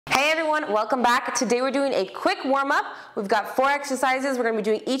Hey everyone, welcome back. Today we're doing a quick warm-up. We've got 4 exercises. We're gonna be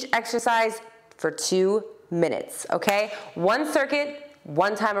doing each exercise for 2 minutes, okay? 1 circuit,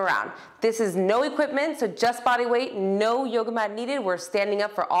 1 time around. This is no equipment, so just body weight, no yoga mat needed. We're standing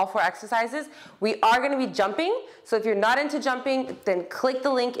up for all 4 exercises. We are gonna be jumping, so if you're not into jumping, then click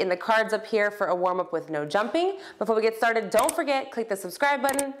the link in the cards up here for a warm-up with no jumping. Before we get started, don't forget, click the subscribe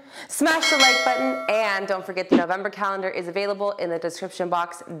button, smash the like button, and don't forget the November calendar is available in the description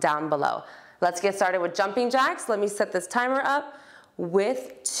box down below. Let's get started with jumping jacks. Let me set this timer up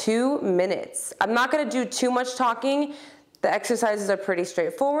with 2 minutes. I'm not gonna do too much talking. The exercises are pretty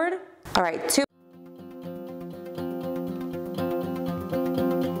straightforward. All right, 2.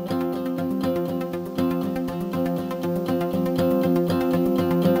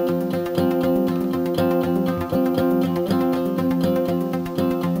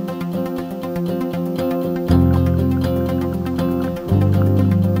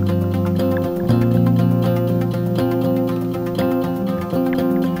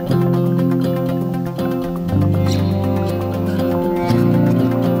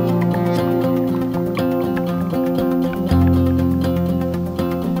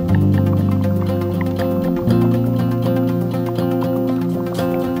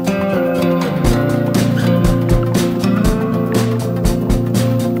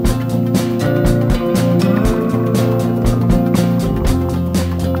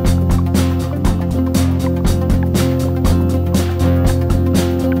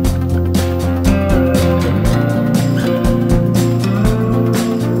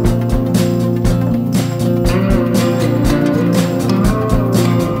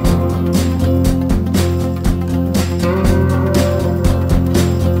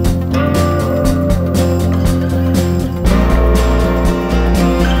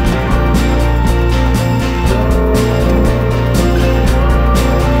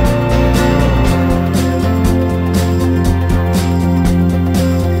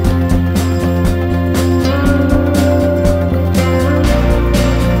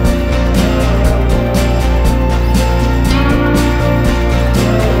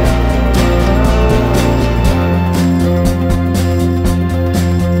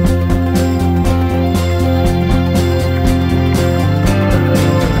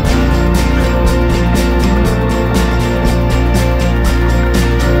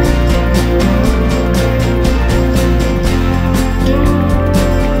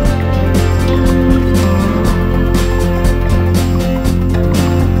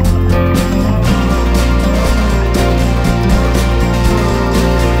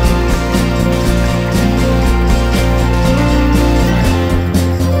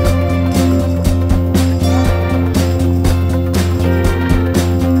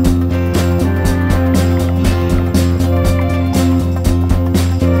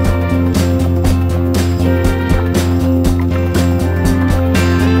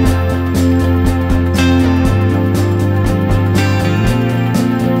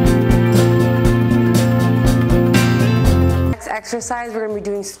 Exercise, we're gonna be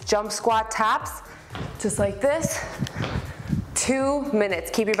doing jump squat taps, just like this. 2 minutes.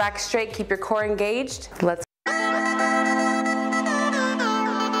 Keep your back straight, keep your core engaged. Let's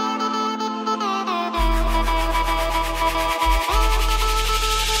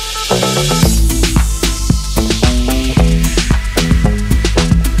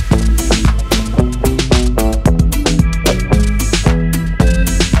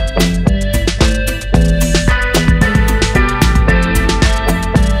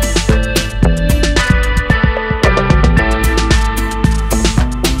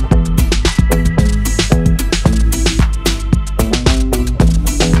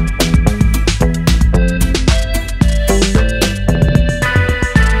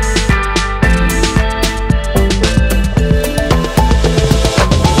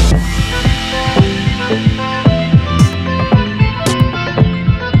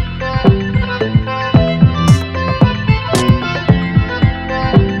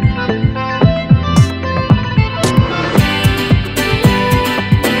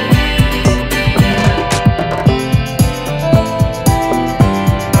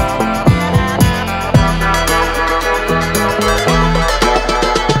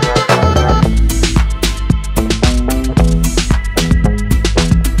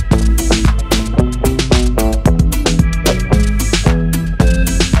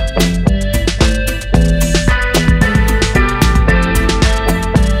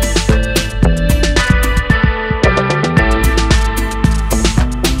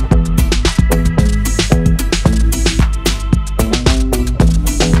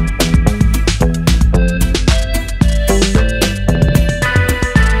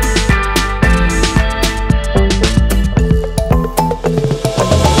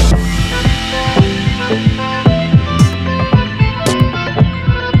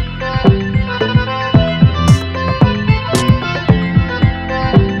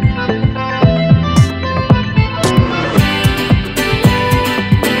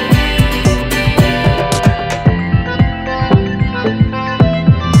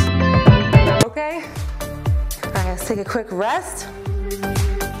rest.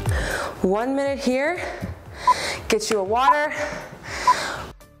 1 minute here. Get you a water.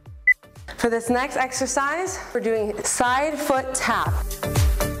 For this next exercise, we're doing side foot tap.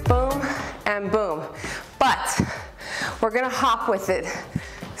 Boom and boom. But we're gonna hop with it.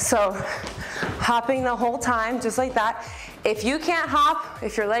 So hopping the whole time, just like that. If you can't hop,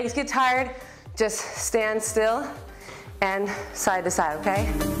 if your legs get tired, just stand still and side to side,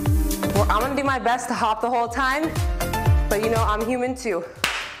 okay? Well, I'm gonna do my best to hop the whole time, but you know, I'm human too.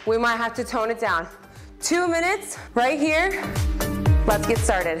 We might have to tone it down. 2 minutes right here. Let's get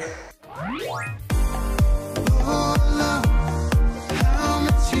started.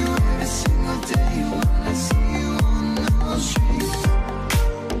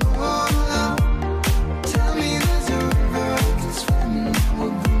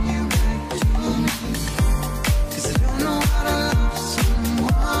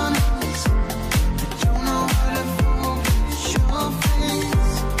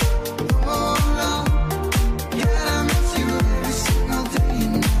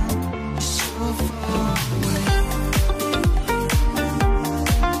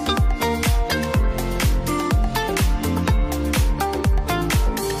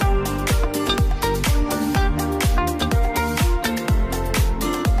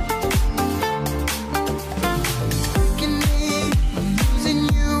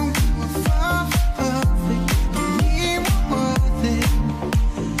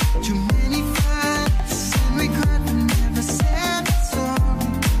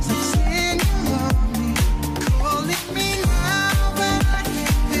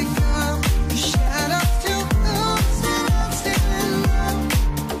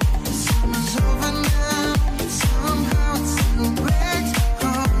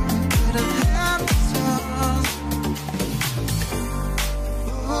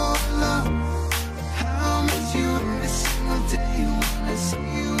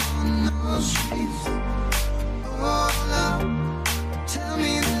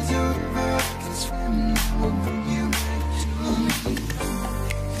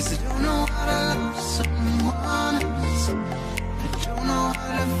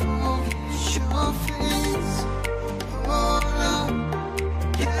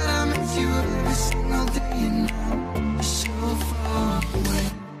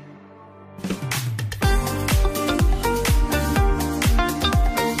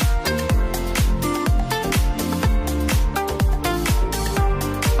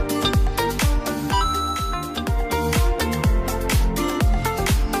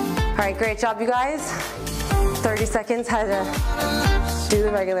 All right, great job, you guys. 30 seconds, had to do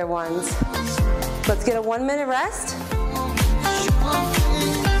the regular ones. Let's get a 1 minute rest.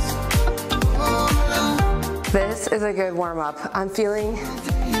 This is a good warm up. I'm feeling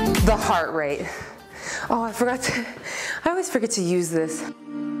the heart rate. Oh, I always forget to use this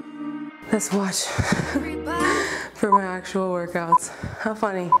watch for my actual workouts. How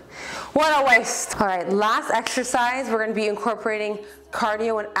funny. What a waste. All right, last exercise, we're gonna be incorporating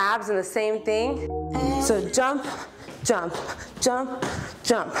cardio and abs in the same thing. So jump, jump, jump,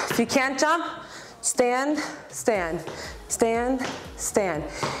 jump. If you can't jump, stand, stand, stand, stand.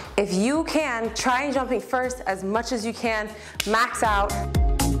 If you can, try jumping first as much as you can, max out,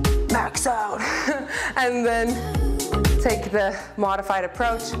 and then take the modified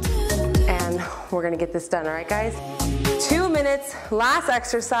approach, and we're gonna get this done, all right, guys? 2 minutes, last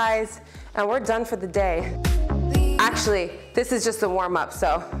exercise, and we're done for the day. Actually, this is just a warm-up,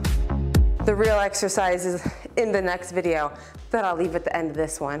 so the real exercise is in the next video that I'll leave at the end of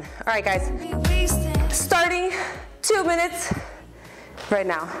this one. All right, guys, starting 2 minutes right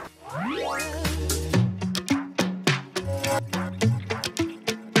now.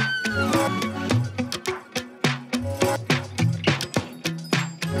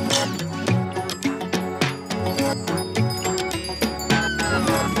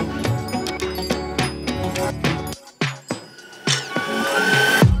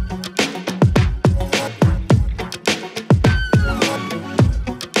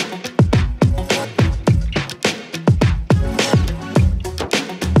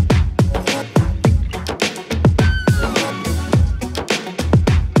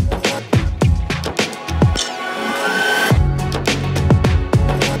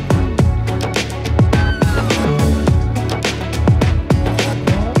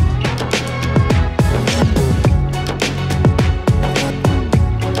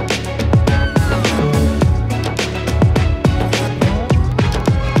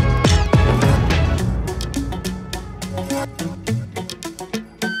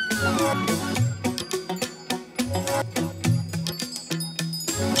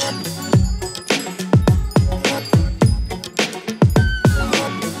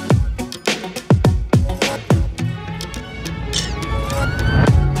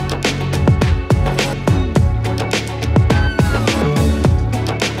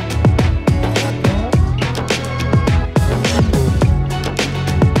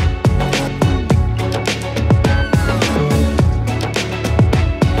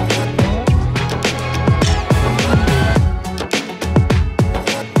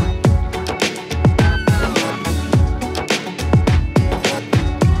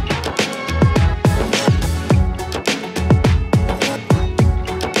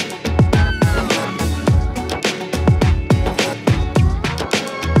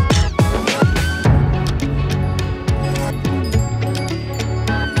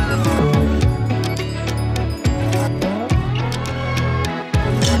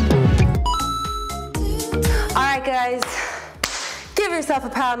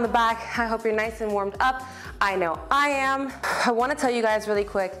 yourself a pat on the back. I hope you're nice and warmed up. I know I am. I want to tell you guys really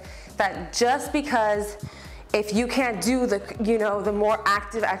quick that just because if you can't do the, the more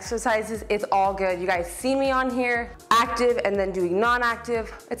active exercises, it's all good. You guys see me on here, active and then doing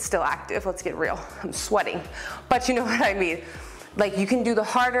non-active. It's still active, let's get real. I'm sweating, but you know what I mean. Like you can do the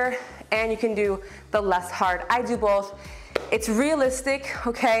harder and you can do the less hard. I do both. It's realistic,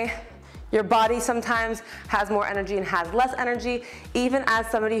 okay? Your body sometimes has more energy and has less energy. Even as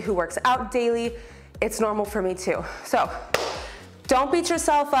somebody who works out daily, it's normal for me too. So don't beat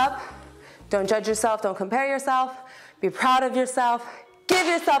yourself up. Don't judge yourself, don't compare yourself. Be proud of yourself. Give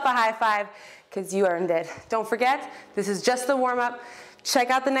yourself a high five because you earned it. Don't forget, this is just the warm up. Check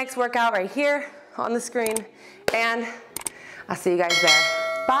out the next workout right here on the screen and I'll see you guys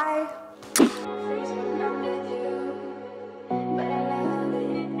there. Bye.